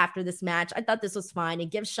White after this match. I thought this was fine. It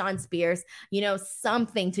gives Sean Spears,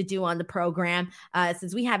 something to do on the program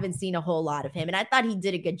since we haven't seen a whole lot of him. And I thought he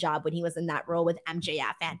did a good job when he was in that role with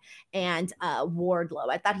MJF and Wardlow.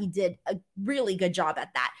 I thought he did a really good job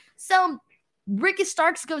at that. So Ricky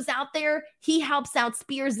Starks goes out there. He helps out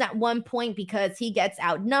Spears at one point because he gets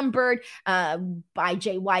outnumbered by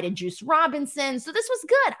Jay White and Juice Robinson. So this was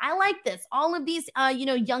good. I like this. All of these,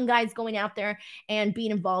 young guys going out there and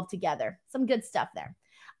being involved together. Some good stuff there.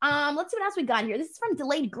 Let's see what else we got here. This is from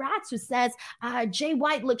Delayed Gratz, who says Jay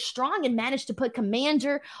White looked strong and managed to put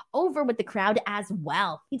Commander over with the crowd as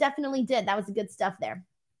well. He definitely did. That was the good stuff there.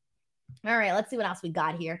 All right, let's see what else we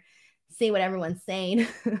got here. See what everyone's saying.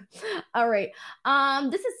 All right.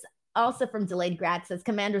 This is also from Delayed Gratz. Says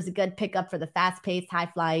Commander's a good pickup for the fast-paced,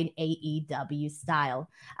 high-flying AEW style.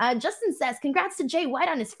 Justin says, congrats to Jay White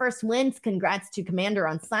on his first wins. Congrats to Commander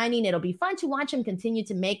on signing. It'll be fun to watch him continue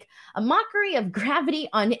to make a mockery of gravity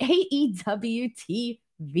on AEW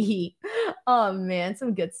TV. Oh, man.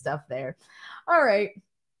 Some good stuff there. All right.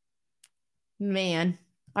 Man.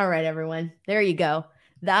 All right, everyone. There you go.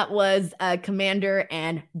 That was Commander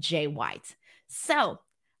and Jay White. So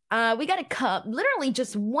we got literally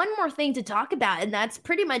just one more thing to talk about, and that's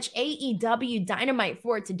pretty much AEW Dynamite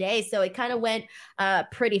for today. So it kind of went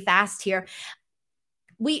pretty fast here.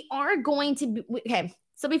 We are going to be, okay.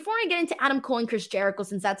 So before I get into Adam Cole and Chris Jericho,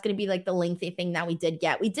 since that's going to be like the lengthy thing that we did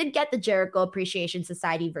get the Jericho Appreciation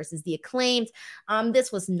Society versus the Acclaimed.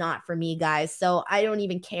 This was not for me, guys. So I don't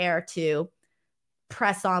even care to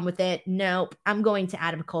press on with it. Nope. I'm going to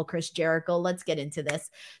Adam Cole, Chris Jericho. Let's get into this.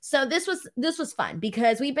 So this was fun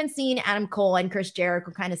because we've been seeing Adam Cole and Chris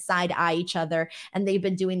Jericho kind of side eye each other, and they've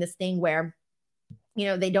been doing this thing where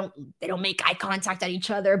they don't make eye contact at each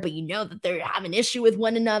other, but that they have an issue with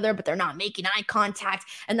one another, but they're not making eye contact.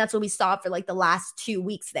 And that's what we saw for like the last 2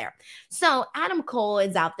 weeks there. So Adam Cole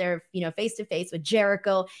is out there, face to face with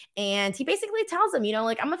Jericho. And he basically tells him,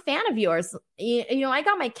 I'm a fan of yours. I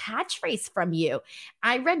got my catchphrase from you.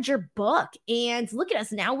 I read your book, and look at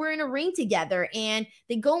us. Now we're in a ring together. And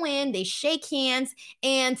they go in, they shake hands.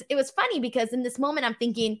 And it was funny because in this moment, I'm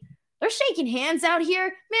thinking, they're shaking hands out here.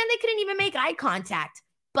 Man, they couldn't even make eye contact.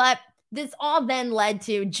 But this all then led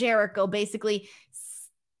to Jericho basically,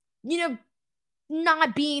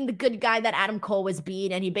 not being the good guy that Adam Cole was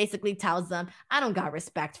being. And he basically tells them, I don't got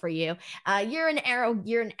respect for you. You're an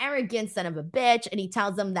arrogant son of a bitch. And he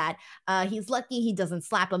tells them that he's lucky he doesn't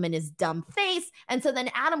slap him in his dumb face. And so then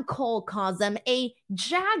Adam Cole calls him a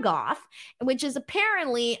jagoff, which is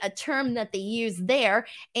apparently a term that they use there.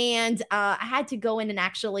 And I had to go in and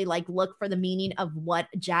actually look for the meaning of what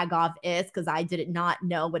jagoff is, because I did not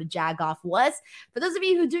know what a jagoff was. For those of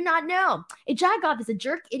you who do not know, a jagoff is a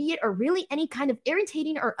jerk, idiot, or really any kind of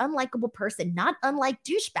irritating or unlikable person, not unlike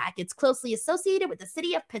douchebag. It's closely associated with the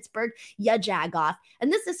city of Pittsburgh, ya jagoff.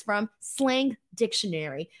 And this is from Slang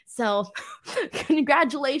Dictionary. So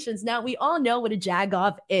congratulations. Now we all know what a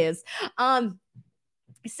jagoff is.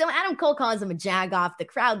 So Adam Cole calls him a jagoff. The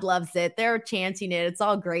crowd loves it. They're chanting it. It's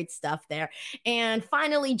all great stuff there. And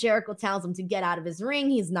finally, Jericho tells him to get out of his ring.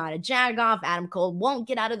 He's not a jagoff. Adam Cole won't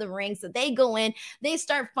get out of the ring. So they go in, they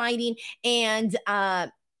start fighting. And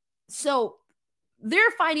so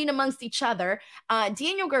they're fighting amongst each other.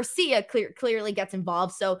 Daniel Garcia clearly gets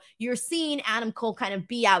involved. So you're seeing Adam Cole kind of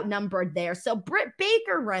be outnumbered there. So Britt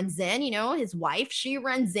Baker runs in, his wife, she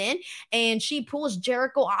runs in and she pulls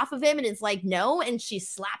Jericho off of him and is like, no. And she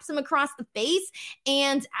slaps him across the face.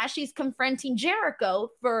 And as she's confronting Jericho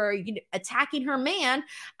for attacking her man,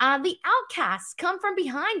 the Outcasts come from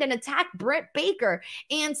behind and attack Britt Baker.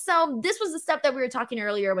 And so this was the stuff that we were talking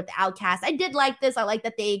earlier with the Outcasts. I did like this. I like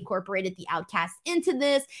that they incorporated the Outcasts into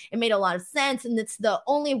this. It made a lot of sense. And it's the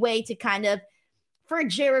only way to kind of for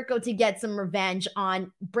Jericho to get some revenge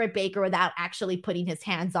on Britt Baker without actually putting his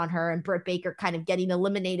hands on her, and Britt Baker kind of getting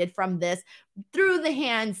eliminated from this through the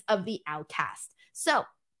hands of the Outcast. So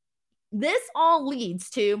this all leads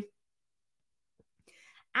to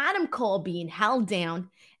Adam Cole being held down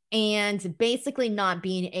and basically not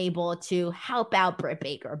being able to help out Britt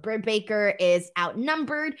Baker. Britt Baker is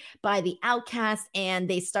outnumbered by the Outcast, and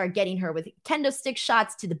they start getting her with kendo stick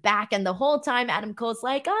shots to the back. And the whole time, Adam Cole's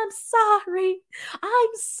like, I'm sorry,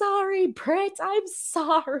 Britt, I'm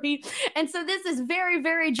sorry. And so this is very,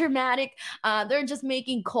 very dramatic. They're just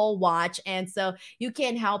making Cole watch. And so you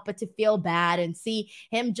can't help but to feel bad and see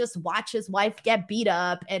him just watch his wife get beat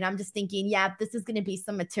up. And I'm just thinking, yeah, this is going to be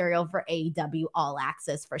some material for AEW All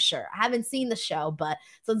Access for sure. I haven't seen the show, but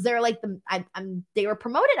since they're like they were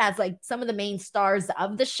promoted as like some of the main stars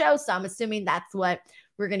of the show, so I'm assuming that's what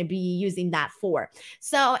we're going to be using that for.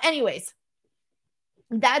 So anyways,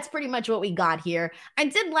 that's pretty much what we got here. I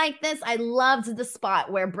did like this. I loved the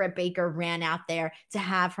spot where Britt Baker ran out there to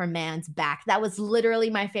have her man's back. That was literally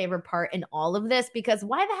my favorite part in all of this, because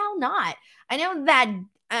why the hell not? I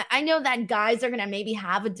know that guys are going to maybe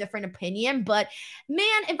have a different opinion, but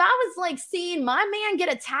man, if I was like seeing my man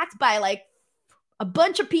get attacked by like a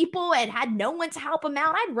bunch of people and had no one to help him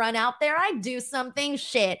out, I'd run out there. I'd do something.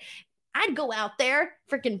 Shit. I'd go out there,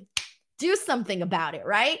 freaking do something about it,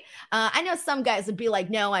 right? I know some guys would be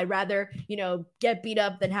like, no, I'd rather, get beat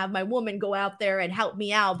up than have my woman go out there and help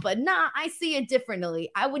me out. But nah, I see it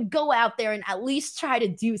differently. I would go out there and at least try to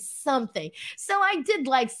do something. So I did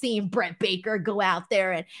like seeing Britt Baker go out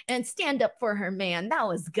there and stand up for her man. That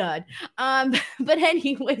was good. But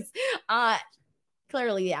anyways,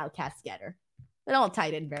 clearly the Outcasts get her. It all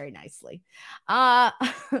tied in very nicely.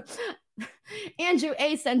 Andrew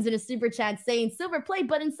A sends in a super chat saying, silver play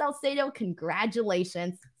button Salcedo,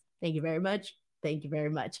 congratulations. Thank you very much. Thank you very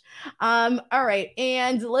much. All right,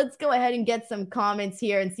 and let's go ahead and get some comments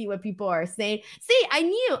here and see what people are saying. See, I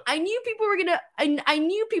knew people were gonna. I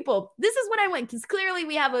knew people. This is what I went, because clearly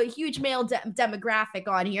we have a huge male demographic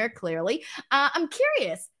on here. Clearly, I'm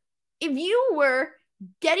curious if you were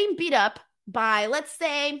getting beat up by, let's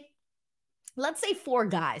say 4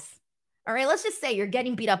 guys. All right, let's just say you're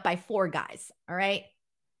getting beat up by 4 guys. All right,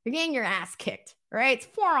 you're getting your ass kicked. All right, it's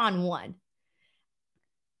 4-on-1.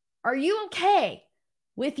 Are you okay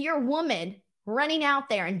with your woman running out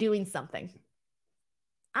there and doing something?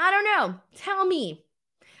 I don't know. Tell me.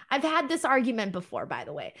 I've had this argument before, by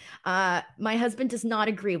the way. My husband does not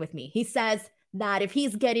agree with me. He says that if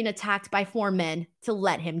he's getting attacked by 4 men, to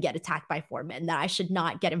let him get attacked by 4 men, that I should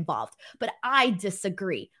not get involved. But I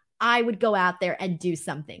disagree. I would go out there and do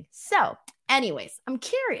something. So anyways, I'm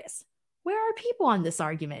curious. Where are people on this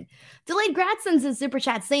argument? Delayed Grad sends a super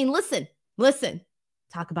chat saying, listen.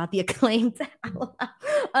 Talk about the Acclaimed.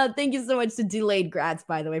 Thank you so much to Delayed Grads,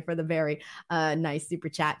 by the way, for the very nice super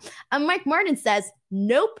chat. Mike Martin says,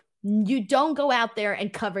 nope, you don't go out there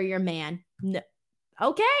and cover your man. No.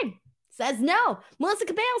 Okay. Says no. Melissa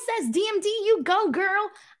Cabell says, DMD, you go,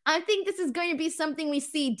 girl. I think this is going to be something we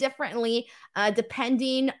see differently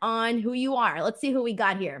depending on who you are. Let's see who we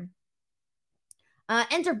got here.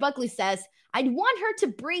 Enter Buckley says, I'd want her to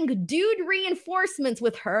bring dude reinforcements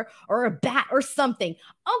with her, or a bat or something.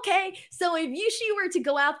 Okay, so if she were to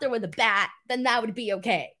go out there with a bat, then that would be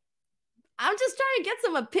okay. I'm just trying to get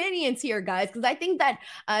some opinions here, guys, because I think that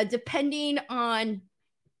depending on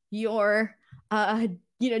your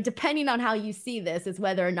depending on how you see this is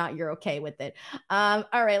whether or not you're okay with it. All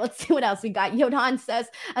right, let's see what else we got. Yodan says,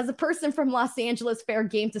 as a person from Los Angeles, fair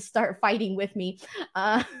game to start fighting with me.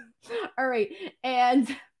 All right,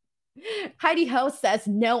 and Heidi Ho says,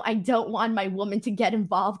 no, I don't want my woman to get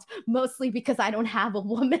involved, mostly because I don't have a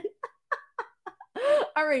woman.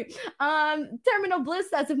 All right. Terminal Bliss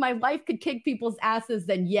says, if my wife could kick people's asses,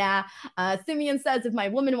 then yeah. Simeon says, if my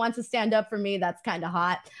woman wants to stand up for me, that's kind of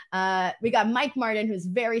hot. We got Mike Martin, who's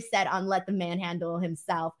very set on let the man handle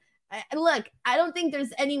himself. Look, I don't think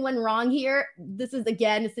there's anyone wrong here. This is,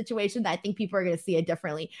 again, a situation that I think people are going to see it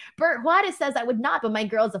differently. Bert Juarez says, I would not, but my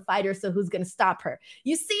girl's a fighter, so who's going to stop her?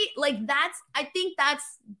 You see, like, I think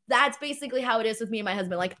that's basically how it is with me and my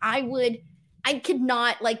husband. Like, I would I could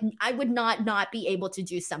not, like, I would not be able to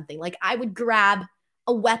do something. Like, I would grab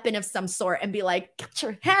a weapon of some sort and be like, get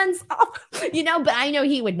your hands up, but I know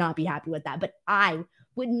he would not be happy with that. But I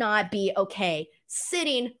would not be okay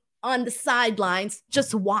sitting on the sidelines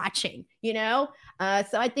just watching. So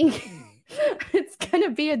I think it's going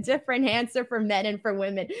to be a different answer for men and for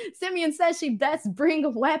women. Simeon says she best bring a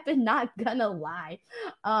weapon, not gonna lie.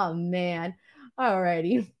 Oh, man.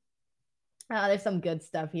 Alrighty. There's some good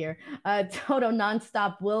stuff here. Toto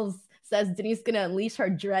Nonstop Wills says Denise gonna unleash her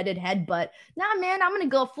dreaded headbutt. Nah, man, I'm gonna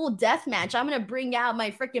go full death match. I'm gonna bring out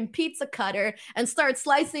my freaking pizza cutter and start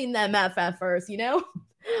slicing them FFers.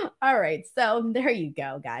 All right, so there you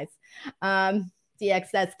go, guys. DX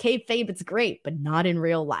says kayfabe, it's great, but not in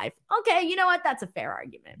real life. Okay, you know what? That's a fair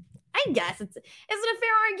argument. I guess is it a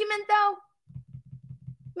fair argument though?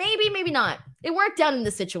 Maybe, maybe not. It worked out in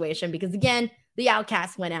this situation because again, the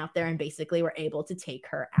Outcasts went out there and basically were able to take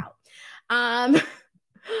her out.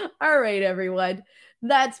 All right, everyone.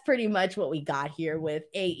 That's pretty much what we got here with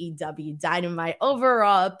AEW Dynamite.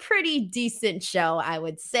 Overall, a pretty decent show, I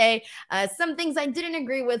would say. Some things I didn't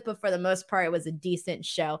agree with, but for the most part, it was a decent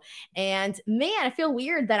show. And man, I feel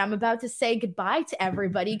weird that I'm about to say goodbye to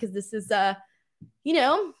everybody because this is,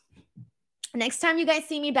 next time you guys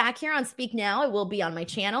see me back here on Speak Now, it will be on my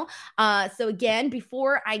channel. So again,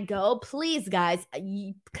 before I go, please, guys,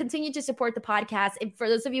 continue to support the podcast. And for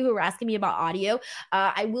those of you who are asking me about audio,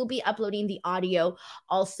 I will be uploading the audio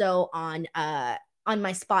also on my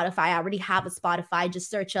Spotify. I already have a Spotify. Just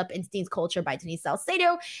search up Instinct's Culture by Denise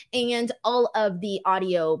Salcedo, and all of the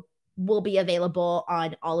audio will be available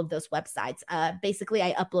on all of those websites. Basically,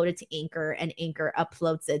 I upload it to Anchor, and Anchor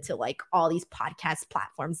uploads it to like all these podcast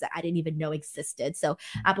platforms that I didn't even know existed. So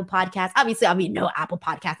Apple Podcasts, obviously, Apple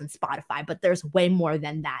Podcasts and Spotify, but there's way more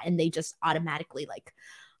than that, and they just automatically like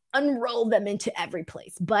unroll them into every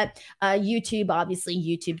place. But YouTube, obviously,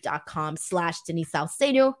 youtube.com/Denise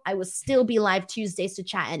Salcedo. I will still be live Tuesdays to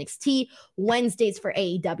chat NXT, Wednesdays for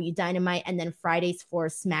AEW Dynamite, and then Fridays for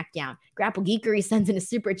SmackDown. Grapple Geekery sends in a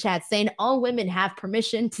super chat saying, all women have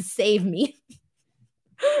permission to save me.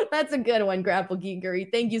 That's a good one, Grapple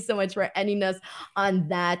Geekery. Thank you so much for ending us on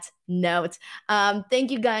that note.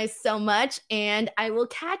 Thank you guys so much, and I will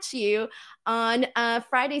catch you on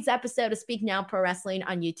Friday's episode of Speak Now Pro Wrestling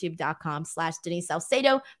on youtube.com/Denise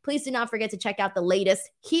Salcedo. Please do not forget to check out the latest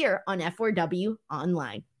here on F4W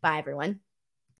Online. Bye, everyone.